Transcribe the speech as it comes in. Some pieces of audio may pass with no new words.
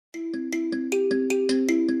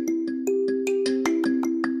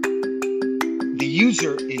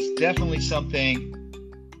user is definitely something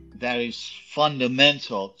that is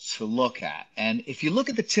fundamental to look at. And if you look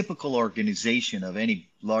at the typical organization of any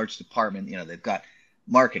large department, they've got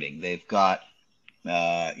marketing, they've got,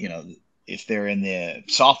 if they're in the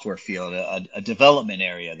software field, a development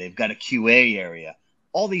area, they've got a QA area,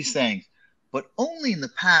 all these things. But only in the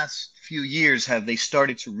past few years have they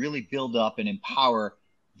started to really build up and empower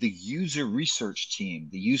the user research team,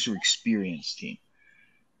 the user experience team.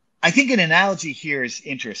 I think an analogy here is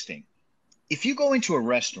interesting. If you go into a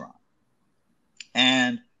restaurant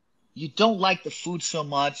and you don't like the food so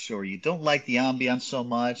much, or you don't like the ambiance so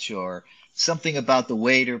much, or something about the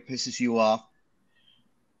waiter pisses you off,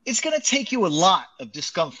 it's going to take you a lot of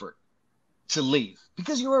discomfort to leave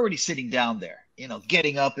because you're already sitting down there,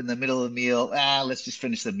 getting up in the middle of the meal. Let's just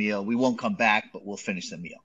finish the meal. We won't come back, but we'll finish the meal.